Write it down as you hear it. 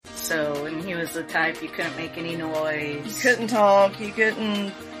he was the type you couldn't make any noise. You couldn't talk. You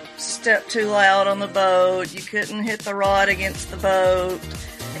couldn't step too loud on the boat. You couldn't hit the rod against the boat.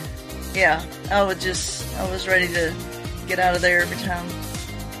 Yeah, I was ready to get out of there every time.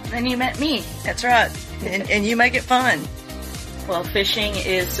 Then you met me. That's right. And you make it fun. Well, fishing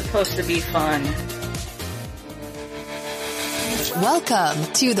is supposed to be fun.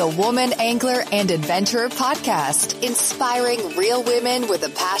 Welcome to the Woman Angler and Adventurer Podcast, inspiring real women with a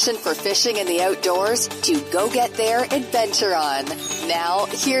passion for fishing in the outdoors to go get their adventure on. Now,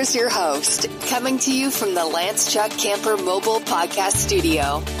 here's your host, coming to you from the Lance Chuck Camper Mobile Podcast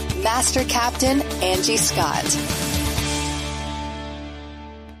Studio, Master Captain Angie Scott.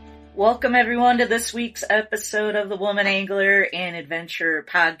 Welcome everyone to this week's episode of the Woman Angler and Adventurer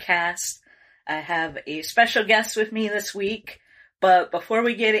Podcast. I have a special guest with me this week. But before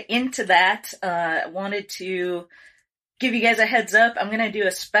we get into that, I wanted to give you guys a heads up. I'm going to do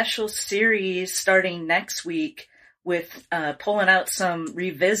a special series starting next week with pulling out some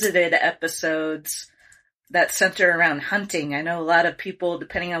revisited episodes that center around hunting. I know a lot of people,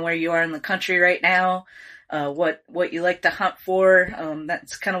 depending on where you are in the country right now, what you like to hunt for,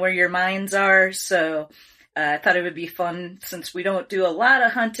 that's kind of where your minds are. So I thought it would be fun, since we don't do a lot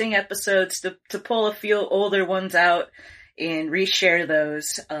of hunting episodes, to pull a few older ones out and reshare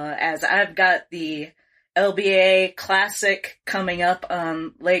those, as I've got the LBA Classic coming up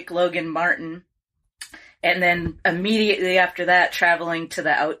on Lake Logan Martin, and then immediately after that traveling to the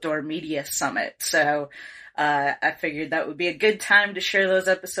Outdoor Media Summit. So I figured that would be a good time to share those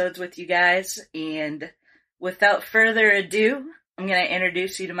episodes with you guys. And without further ado, I'm going to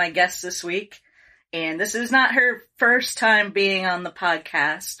introduce you to my guest this week. And this is not her first time being on the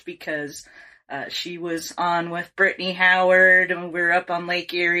podcast, because she was on with Brittany Howard, and we were up on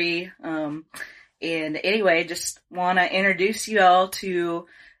Lake Erie. And anyway, just want to introduce you all to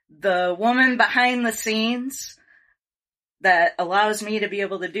the woman behind the scenes that allows me to be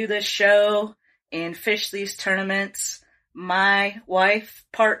able to do this show and fish these tournaments. My wife,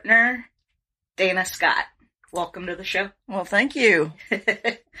 partner, Dana Scott. Welcome to the show. Well, thank you.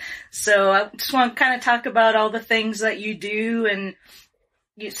 So I just want to kind of talk about all the things that you do, and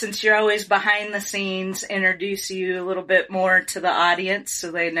since you're always behind the scenes, introduce you a little bit more to the audience so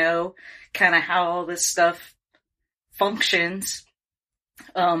they know kind of how all this stuff functions.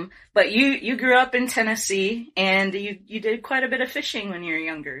 But you grew up in Tennessee, and you did quite a bit of fishing when you were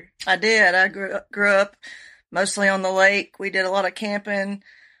younger. I did. I grew up mostly on the lake. We did a lot of camping,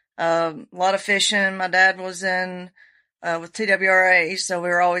 a lot of fishing. My dad was in with TWRA, so we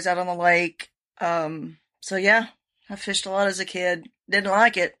were always out on the lake. So yeah, I fished a lot as a kid. Didn't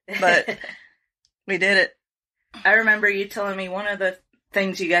like it, but we did it. I remember you telling me one of the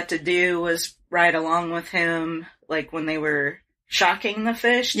things you got to do was ride along with him, like when they were shocking the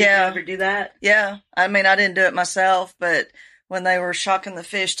fish. Did you ever do that? Yeah. I mean, I didn't do it myself, but when they were shocking the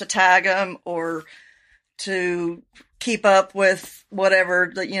fish to tag them or to keep up with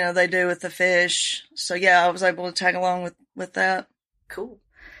whatever, they do with the fish. So yeah, I was able to tag along with that. Cool.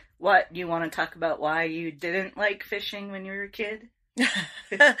 What, you want to talk about why you didn't like fishing when you were a kid?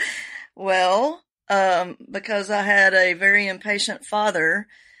 Well, because I had a very impatient father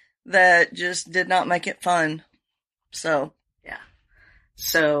that just did not make it fun. So. Yeah.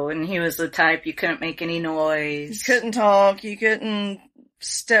 So, and he was the type you couldn't make any noise. You couldn't talk. You couldn't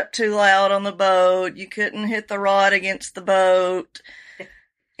step too loud on the boat. You couldn't hit the rod against the boat.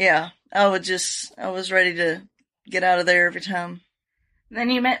 Yeah. I was ready to get out of there every time. Then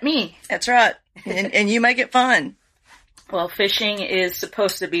you met me. That's right. And you make it fun. Well, fishing is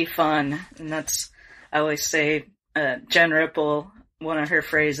supposed to be fun. And that's, I always say, Jen Ripple, one of her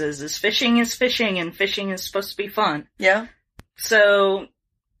phrases is fishing, and fishing is supposed to be fun. Yeah. So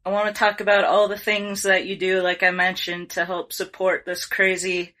I want to talk about all the things that you do, like I mentioned, to help support this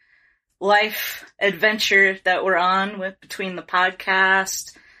crazy life adventure that we're on with between the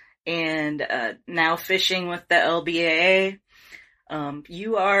podcast and now fishing with the LBAA.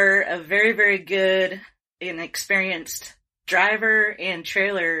 You are a very, very good and experienced driver and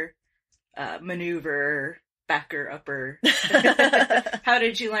trailer maneuver, backer, upper. How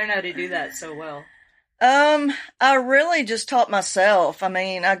did you learn how to do that so well? I really just taught myself. I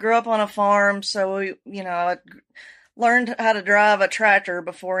mean, I grew up on a farm, so I learned how to drive a tractor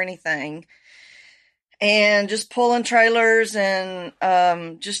before anything. And just pulling trailers, and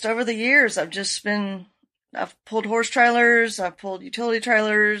just over the years, I've pulled horse trailers, I've pulled utility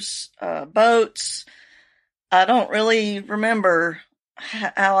trailers, boats. I don't really remember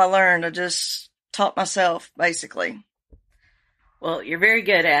how I learned. I just taught myself, basically. Well, you're very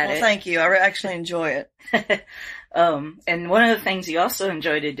good at it. Thank you. I actually enjoy it. And one of the things you also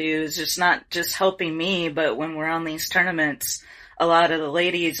enjoy to do is just not just helping me, but when we're on these tournaments, a lot of the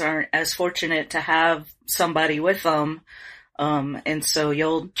ladies aren't as fortunate to have somebody with them. And so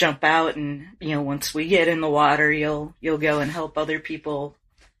you'll jump out and, once we get in the water, you'll go and help other people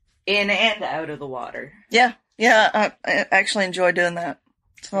in and out of the water. Yeah. Yeah. I actually enjoy doing that.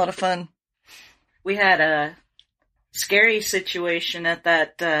 It's a lot of fun. We had a scary situation at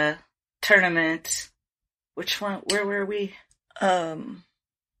that, tournament. Which one? Where were we?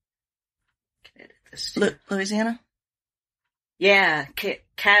 Louisiana? Yeah.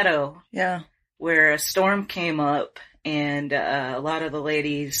 Caddo. Yeah. Where a storm came up and, a lot of the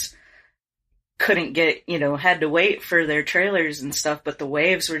ladies couldn't get, had to wait for their trailers and stuff, but the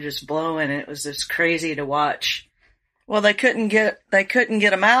waves were just blowing. It was just crazy to watch. Well, they couldn't get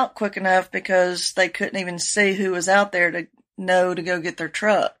them out quick enough because they couldn't even see who was out there to know to go get their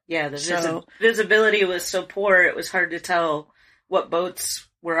truck. Yeah, the visibility was so poor, it was hard to tell what boats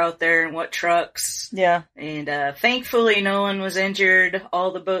were out there and what trucks. Yeah. And thankfully no one was injured.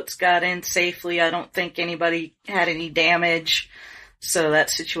 All the boats got in safely. I don't think anybody had any damage. So that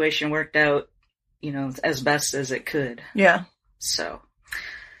situation worked out, as best as it could. Yeah. So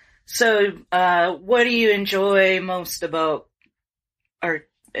what do you enjoy most about our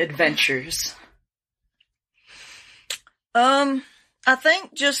adventures? I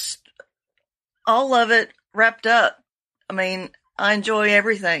think just all of it wrapped up. I mean, I enjoy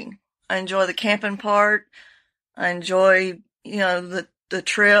everything. I enjoy the camping part. I enjoy, the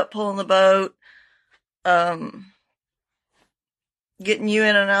trip, pulling the boat, getting you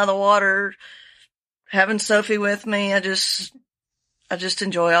in and out of the water, having Sophie with me. I just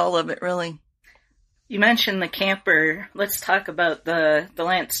enjoy all of it, really. You mentioned the camper. Let's talk about the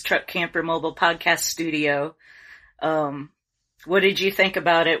Lance Truck Camper Mobile Podcast Studio. What did you think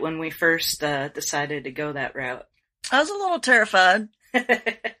about it when we first decided to go that route? I was a little terrified.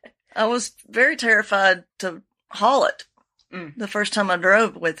 I was very terrified to haul it the first time I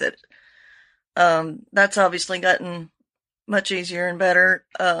drove with it. That's obviously gotten much easier and better.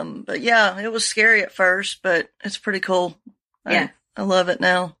 But yeah, it was scary at first, but it's pretty cool. Yeah. I love it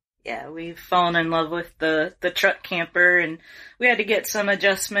now. Yeah, we've fallen in love with the truck camper, and we had to get some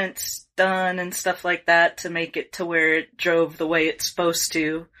adjustments done and stuff like that to make it to where it drove the way it's supposed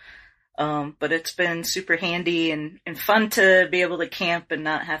to. But it's been super handy and fun to be able to camp and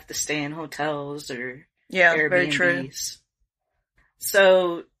not have to stay in hotels or Airbnbs. Very true.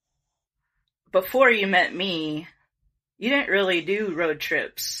 So before you met me, you didn't really do road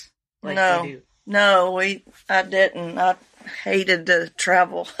trips like we do. No, I didn't. I hated to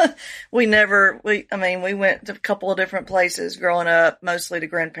travel. We went to a couple of different places growing up, mostly to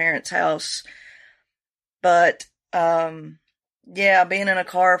grandparents' house. But, yeah, being in a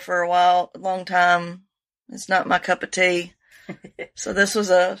car for a long time, it's not my cup of tea. So this was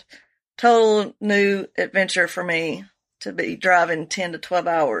a total new adventure for me to be driving 10 to 12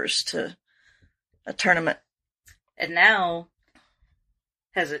 hours to a tournament. And now,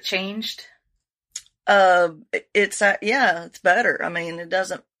 has it changed? It's better. I mean,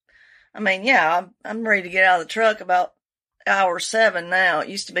 I'm ready to get out of the truck about hour 7 now. It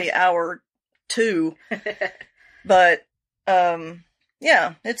used to be hour 2, but,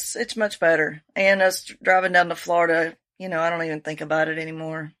 it's much better. And us driving down to Florida, I don't even think about it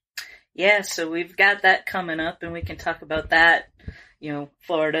anymore. Yeah. So we've got that coming up and we can talk about that.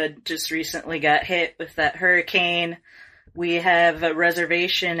 Florida just recently got hit with that hurricane. We have a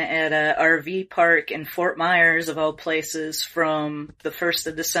reservation at a RV park in Fort Myers, of all places, from the 1st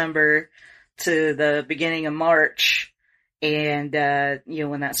of December to the beginning of March. And,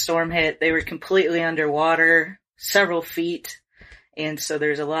 when that storm hit, they were completely underwater, several feet. And so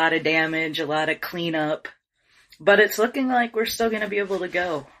there's a lot of damage, a lot of cleanup. But it's looking like we're still going to be able to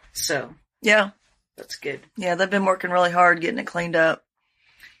go. So. Yeah. That's good. Yeah, they've been working really hard getting it cleaned up.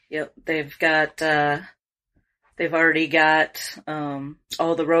 Yep. They've already got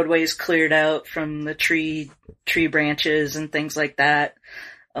all the roadways cleared out from the tree branches and things like that.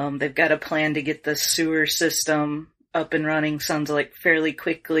 They've got a plan to get the sewer system up and running, sounds like fairly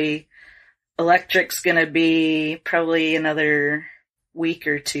quickly. Electric's going to be probably another week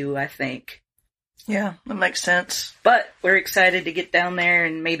or 2, I think. Yeah, that makes sense. But we're excited to get down there,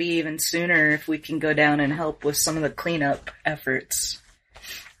 and maybe even sooner if we can go down and help with some of the cleanup efforts.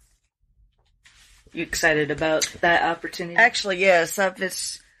 You excited about that opportunity? Actually, yes.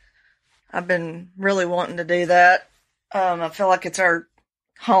 I've been really wanting to do that. I feel like it's our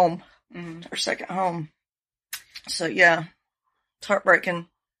home, our second home. So yeah, it's heartbreaking.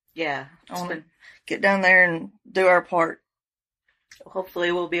 Yeah. I want to get down there and do our part.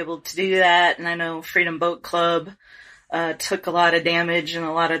 hopefully we'll be able to do that. And I know Freedom Boat Club took a lot of damage in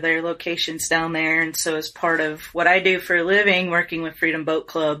a lot of their locations down there. And so as part of what I do for a living, working with Freedom Boat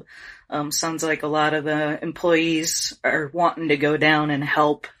Club, sounds like a lot of the employees are wanting to go down and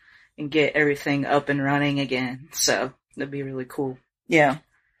help and get everything up and running again. So that'd be really cool. Yeah.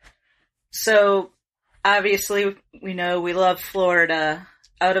 So obviously we know we love Florida.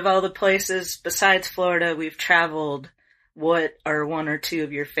 Out of all the places besides Florida we've traveled, what are one or two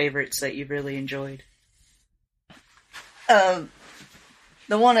of your favorites that you've really enjoyed? The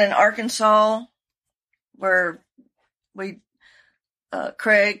one in Arkansas where we,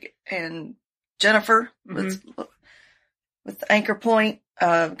 Craig and Jennifer with Anchor Point,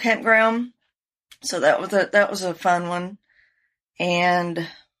 campground. So that was a fun one. And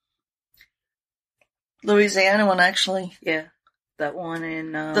Louisiana one, actually. Yeah. That one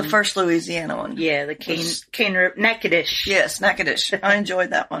in, the first Louisiana one. Yeah, the Cane River, Natchitoches. Yes, Natchitoches. I enjoyed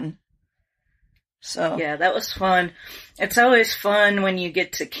that one. So. Yeah, that was fun. It's always fun when you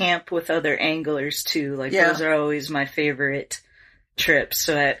get to camp with other anglers too. Like, those are always my favorite trips.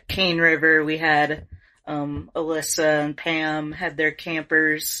 So at Cane River, we had, Alyssa and Pam had their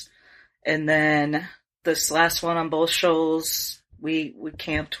campers. And then this last one on Bull Shoals, we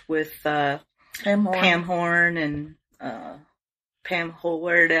camped with, Pam Horn and, Pam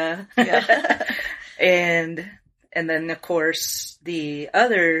Holwarda. Yeah. and then of course the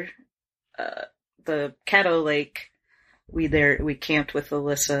other, the Caddo Lake, we camped with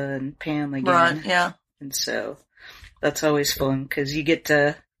Alyssa and Pam again. Right, yeah. And so that's always fun because you get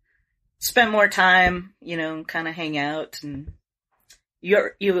to spend more time, and kind of hang out. And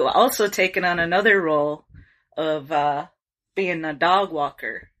you also taken on another role of, being a dog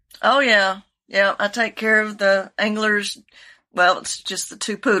walker. Oh yeah. Yeah. I take care of the anglers. Well, it's just the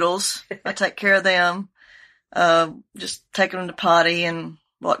two poodles. I take care of them. Just taking them to potty and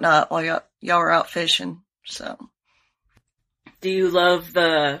whatnot while y'all are out fishing. So. Do you love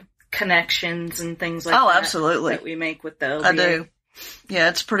the connections and things like that? Oh, absolutely. That we make with those? I do. Yeah,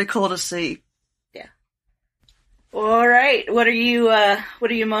 it's pretty cool to see. Yeah. All right. What are you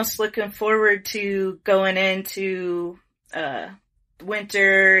most looking forward to going into,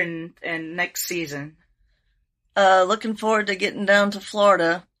 winter and next season? Looking forward to getting down to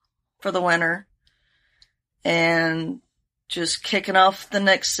Florida for the winter and just kicking off the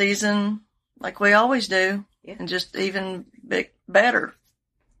next season like we always do. Yeah. And just even better.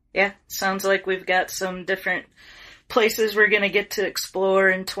 Yeah. Sounds like we've got some different places we're going to get to explore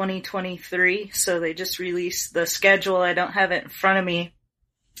in 2023. So they just released the schedule. I don't have it in front of me.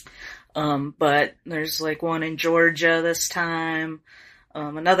 But there's like one in Georgia this time.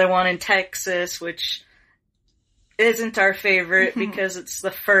 Another one in Texas, which isn't our favorite because it's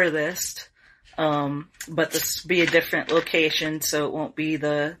the furthest. But this will be a different location, so it won't be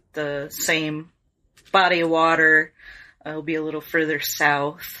the same body of water. It'll be a little further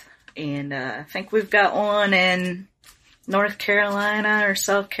south. And, I think we've got one in North Carolina or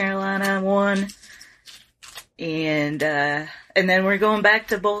South Carolina, one. And then we're going back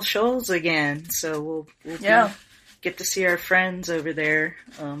to Bull Shoals again. So we'll get to see our friends over there.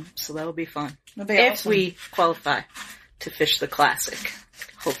 So that'll be fun. That'll be if awesome. We qualify to fish the Classic.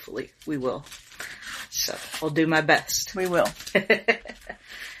 Hopefully we will. So I'll do my best. We will.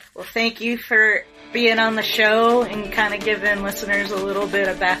 Well, thank you for being on the show and kind of giving listeners a little bit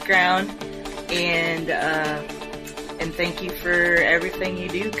of background. And thank you for everything you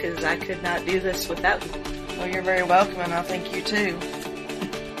do, because I could not do this without you. Well, you're very welcome, and I thank you too.